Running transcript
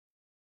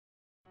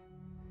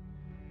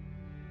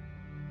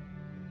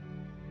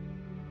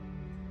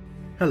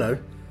Hello,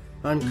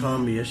 I'm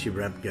Kamiya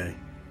Shirabge,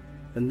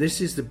 and this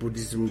is the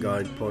Buddhism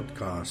Guide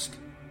podcast.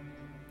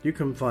 You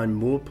can find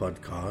more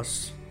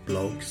podcasts,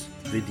 blogs,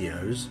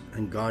 videos,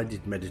 and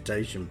guided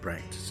meditation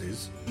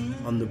practices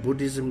on the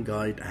Buddhism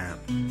Guide app.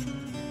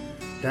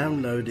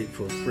 Download it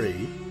for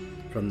free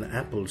from the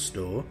Apple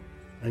Store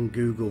and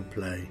Google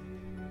Play.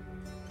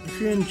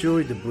 If you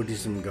enjoy the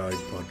Buddhism Guide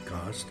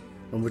podcast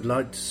and would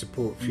like to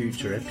support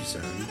future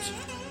episodes,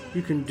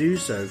 you can do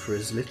so for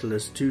as little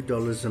as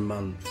 $2 a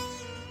month.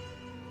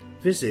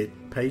 Visit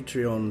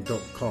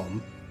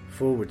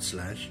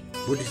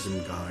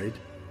patreon.com/Buddhism Guide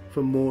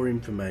for more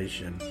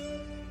information.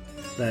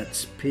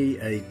 That's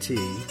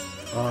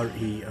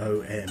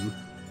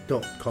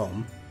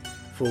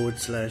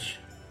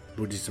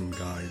patreon.com/Buddhism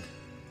Guide.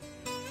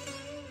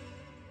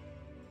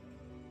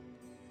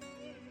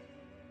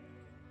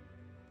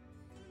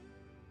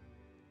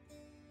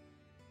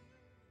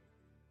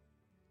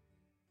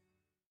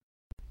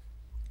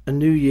 A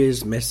New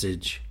Year's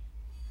message.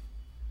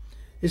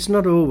 It's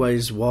not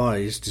always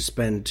wise to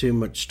spend too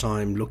much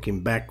time looking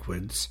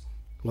backwards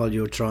while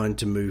you're trying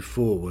to move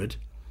forward,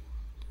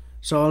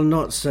 so I'll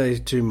not say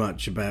too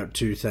much about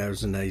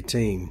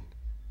 2018.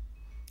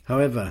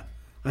 However,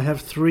 I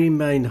have three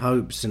main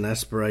hopes and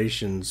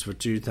aspirations for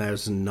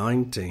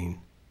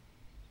 2019.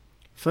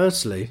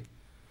 Firstly,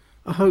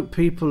 I hope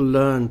people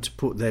learn to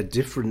put their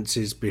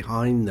differences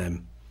behind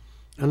them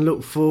and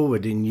look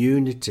forward in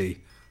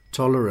unity,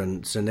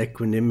 tolerance and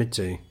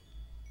equanimity.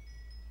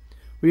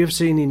 We have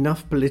seen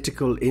enough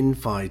political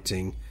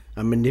infighting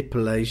and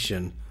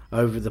manipulation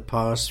over the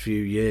past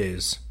few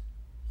years.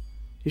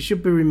 It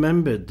should be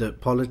remembered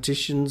that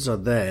politicians are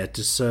there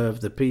to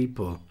serve the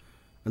people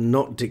and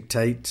not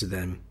dictate to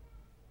them.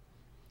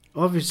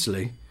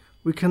 Obviously,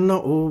 we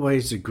cannot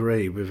always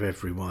agree with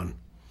everyone,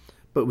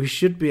 but we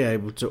should be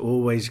able to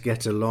always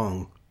get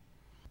along.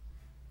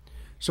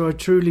 So I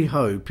truly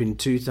hope in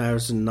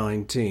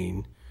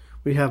 2019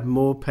 we have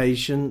more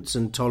patience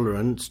and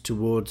tolerance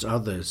towards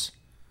others,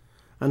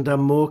 and are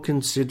more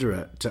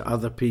considerate to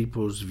other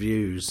people's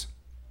views.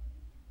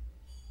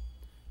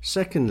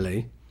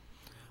 Secondly,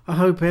 I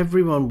hope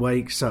everyone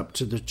wakes up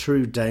to the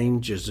true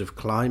dangers of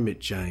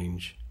climate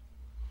change.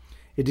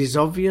 It is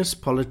obvious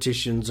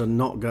politicians are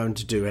not going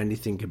to do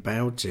anything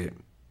about it,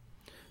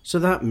 so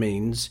that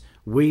means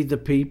we the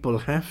people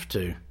have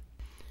to.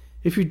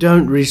 If you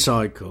don't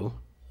recycle,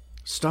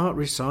 start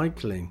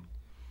recycling.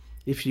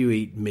 If you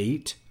eat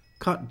meat,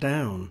 cut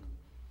down.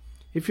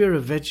 If you're a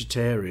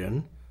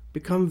vegetarian,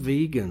 become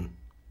vegan.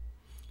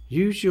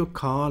 Use your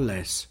car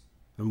less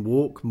and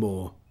walk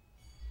more.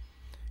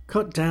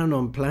 Cut down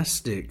on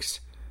plastics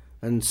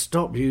and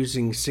stop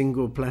using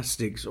single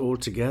plastics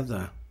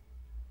altogether.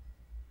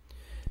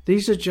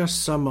 These are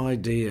just some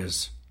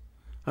ideas.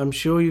 I'm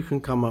sure you can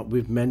come up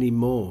with many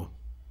more.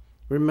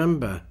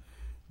 Remember,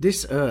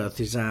 this earth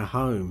is our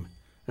home,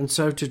 and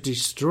so to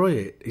destroy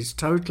it is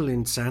total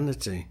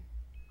insanity.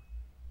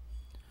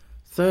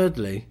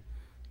 Thirdly,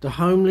 the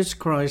homeless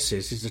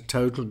crisis is a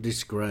total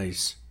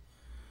disgrace.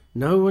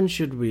 No one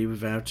should be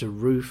without a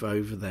roof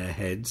over their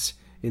heads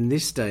in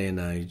this day and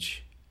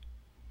age.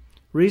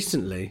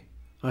 Recently,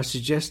 I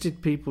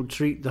suggested people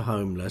treat the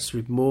homeless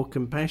with more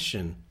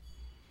compassion.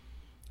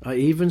 I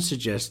even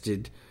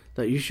suggested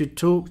that you should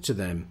talk to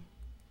them.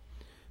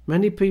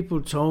 Many people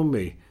told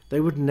me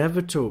they would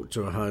never talk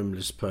to a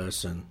homeless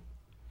person.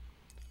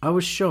 I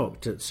was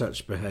shocked at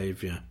such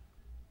behaviour.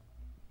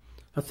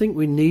 I think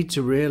we need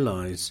to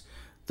realise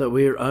that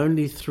we are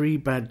only 3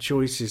 bad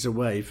choices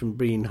away from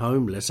being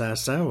homeless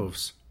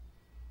ourselves.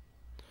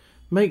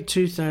 Make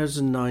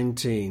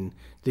 2019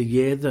 the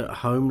year that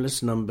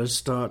homeless numbers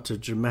start to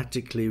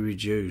dramatically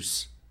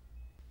reduce.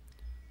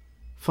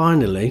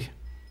 Finally,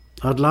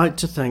 I'd like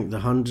to thank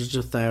the hundreds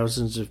of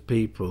thousands of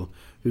people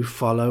who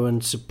follow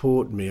and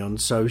support me on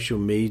social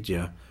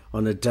media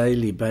on a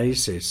daily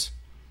basis.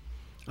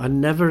 I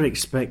never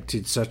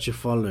expected such a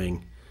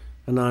following,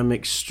 and I'm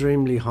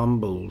extremely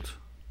humbled.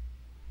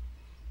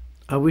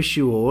 I wish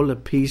you all a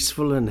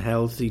peaceful and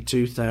healthy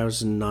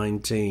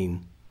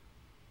 2019.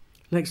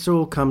 Let's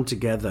all come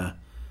together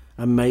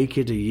and make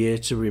it a year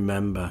to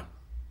remember.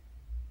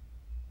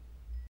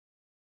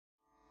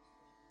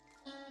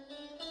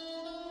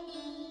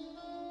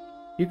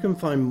 You can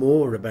find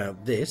more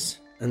about this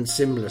and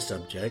similar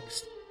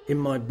subjects in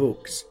my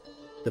books,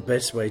 The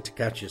Best Way to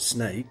Catch a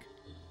Snake,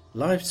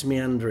 Life's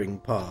Meandering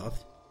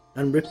Path,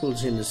 and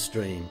Ripples in the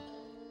Stream.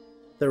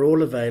 They're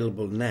all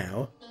available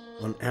now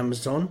on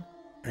Amazon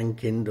and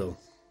Kindle.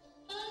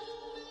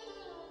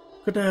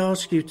 Could I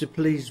ask you to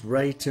please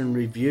rate and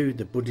review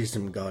the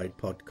Buddhism Guide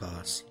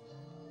podcast,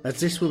 as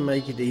this will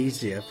make it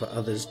easier for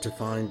others to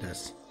find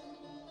us.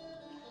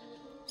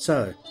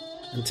 So,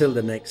 until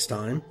the next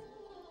time,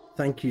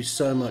 thank you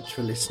so much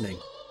for listening,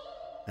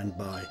 and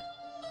bye.